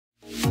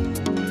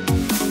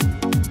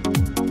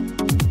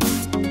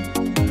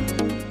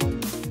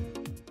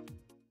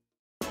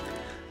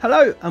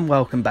Hello and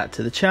welcome back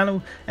to the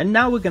channel, and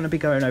now we're going to be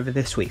going over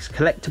this week's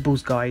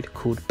collectibles guide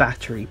called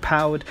Battery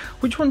Powered,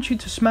 which wants you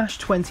to smash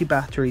 20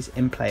 batteries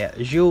in Playa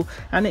Azul,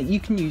 and you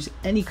can use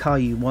any car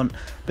you want,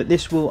 but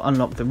this will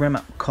unlock the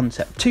Remap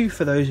Concept 2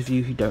 for those of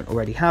you who don't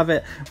already have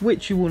it,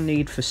 which you will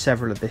need for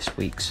several of this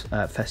week's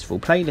festival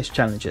playlist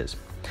challenges.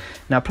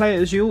 Now,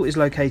 Playa Azul is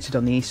located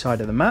on the east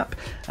side of the map,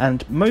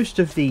 and most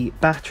of the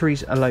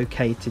batteries are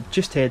located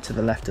just here to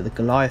the left of the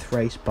Goliath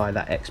race by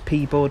that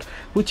XP board,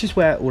 which is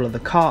where all of the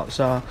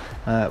carts are,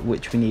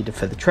 which we needed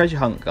for the treasure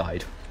hunt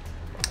guide.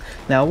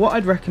 Now, what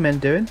I'd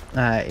recommend doing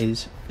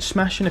is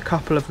smashing a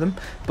couple of them,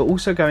 but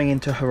also going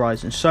into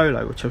Horizon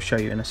Solo, which I'll show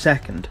you in a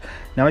second.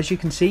 Now, as you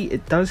can see,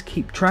 it does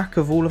keep track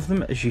of all of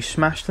them as you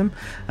smash them.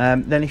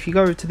 Then if you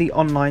go over to the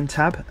online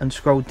tab and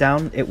scroll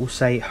down, it will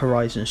say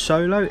Horizon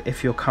Solo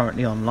if you're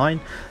currently online.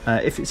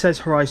 If it says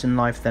Horizon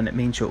Live, then it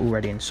means you're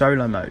already in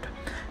solo mode.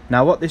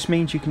 Now, what this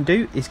means you can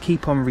do is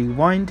keep on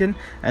rewinding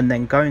and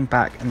then going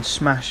back and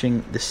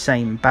smashing the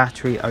same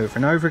battery over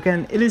and over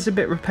again. It is a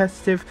bit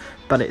repetitive,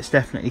 but it's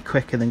definitely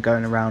quicker than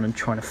going around and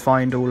trying to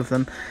find all of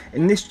them.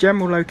 In this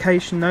general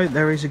location though,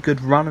 there is a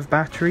good run of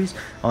batteries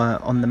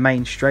on the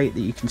main straight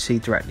that you can see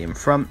directly in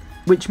front,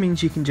 which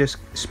means you can just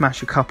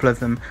smash a couple of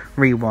them,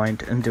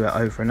 rewind and do it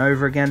over and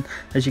over again.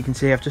 As you can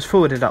see, I've just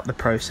forwarded up the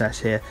process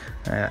here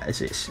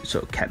as it's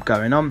sort of kept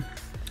going on.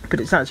 But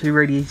it's actually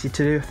really easy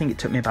to do. I think it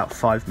took me about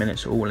 5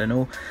 minutes all in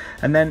all.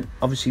 And then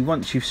obviously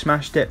once you've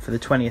smashed it for the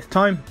 20th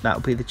time,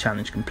 that'll be the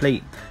challenge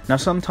complete. Now,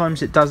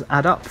 sometimes it does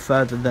add up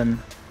further than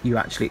you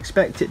actually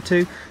expect it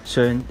to,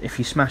 so if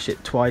you smash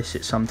it twice,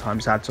 it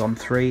sometimes adds on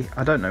 3.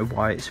 I don't know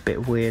why, it's a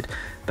bit weird,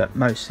 but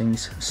most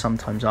things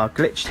sometimes are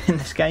glitched in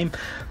this game.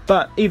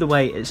 But either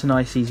way, it's a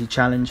nice easy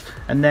challenge,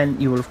 and then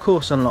you will of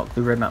course unlock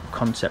the Remap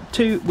Concept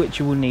 2, which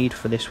you will need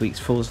for this week's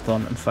Forza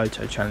and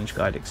photo challenge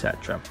guide,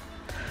 etc.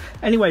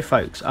 Anyway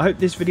folks, I hope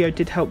this video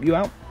did help you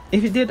out.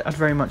 If it did, I'd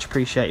very much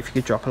appreciate if you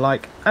could drop a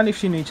like, and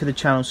if you're new to the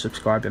channel,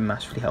 subscribing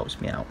massively helps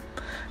me out.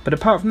 But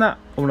apart from that,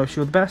 I wish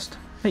you all the best,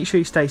 make sure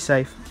you stay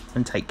safe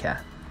and take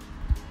care.